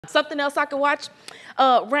Something else I could watch?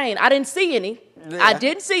 Rain. I didn't see any. I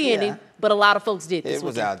didn't see any, but a lot of folks did this It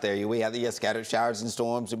was weekend. out there. We have the scattered showers and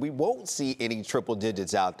storms, and we won't see any triple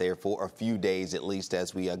digits out there for a few days at least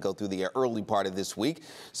as we go through the early part of this week.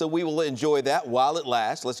 So we will enjoy that while it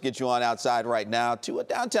lasts. Let's get you on outside right now to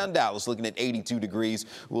downtown Dallas, looking at 82 degrees.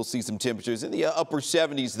 We'll see some temperatures in the upper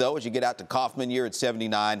 70s, though, as you get out to Kaufman here at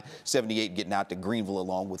 79, 78 getting out to Greenville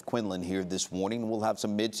along with Quinlan here this morning. We'll have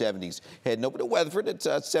some mid-70s heading over to Weatherford. It's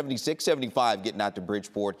 76, 75 getting out to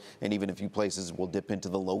Bridgeport, and even a few places will dip into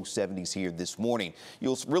the low 70s here this morning.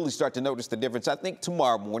 You'll really start to notice the difference, I think,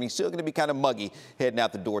 tomorrow morning. Still going to be kind of muggy heading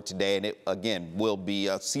out the door today, and it, again, will be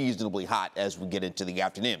seasonably hot as we get into the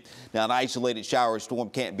afternoon. Now, an isolated shower or storm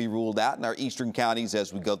can't be ruled out in our eastern counties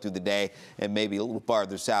as we go through the day, and maybe a little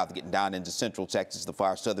farther south, getting down into central Texas, the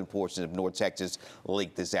far southern portion of North Texas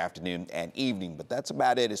late this afternoon and evening. But that's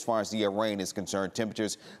about it as far as the rain is concerned.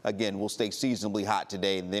 Temperatures, again, will stay seasonably hot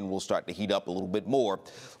today, and then we'll start to heat up a little bit more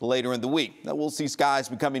later in the week. Now, we'll see skies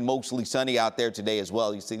becoming mostly sunny out there today as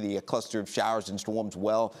well. You see the cluster of showers and storms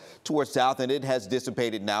well towards south, and it has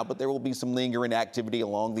dissipated now, but there will be some lingering activity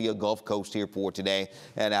along the Gulf Coast here for today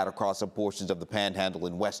and out across some portions of the Panhandle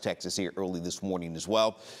in West Texas here early this morning as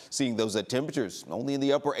well. Seeing those temperatures only in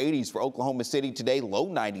the upper 80s for Oklahoma City today, low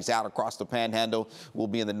 90s out across the Panhandle. We'll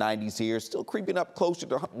be in the 90s here, still creeping up closer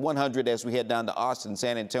to 100 as we head down to Austin,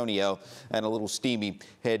 San Antonio, and a little steamy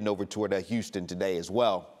heading over toward Houston today as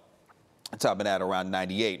well. Topping out around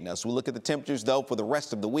 98. Now, so we look at the temperatures, though, for the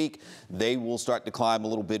rest of the week, they will start to climb a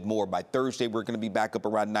little bit more. By Thursday, we're going to be back up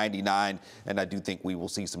around 99, and I do think we will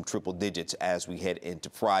see some triple digits as we head into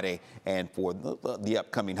Friday and for the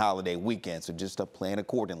upcoming holiday weekend. So just plan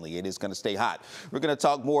accordingly. It is going to stay hot. We're going to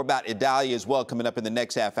talk more about Idalia as well coming up in the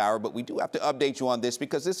next half hour, but we do have to update you on this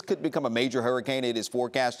because this could become a major hurricane. It is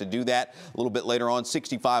forecast to do that a little bit later on.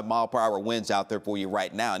 65-mile-per-hour winds out there for you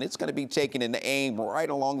right now, and it's going to be taking an aim right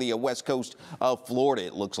along the west coast of Florida,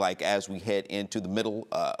 it looks like, as we head into the middle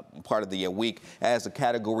part of the week as a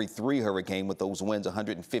Category 3 hurricane with those winds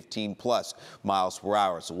 115 plus miles per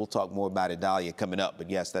hour. So we'll talk more about Idalia coming up.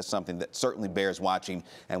 But yes, that's something that certainly bears watching,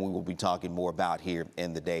 and we will be talking more about here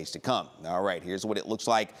in the days to come. All right, here's what it looks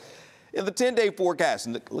like in the 10-day forecast.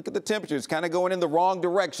 And look at the temperatures kind of going in the wrong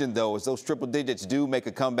direction, though, as those triple digits do make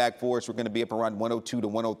a comeback for us. We're going to be up around 102 to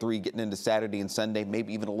 103 getting into Saturday and Sunday,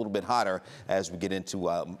 maybe even a little bit hotter as we get into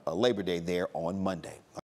Labor Day there on Monday.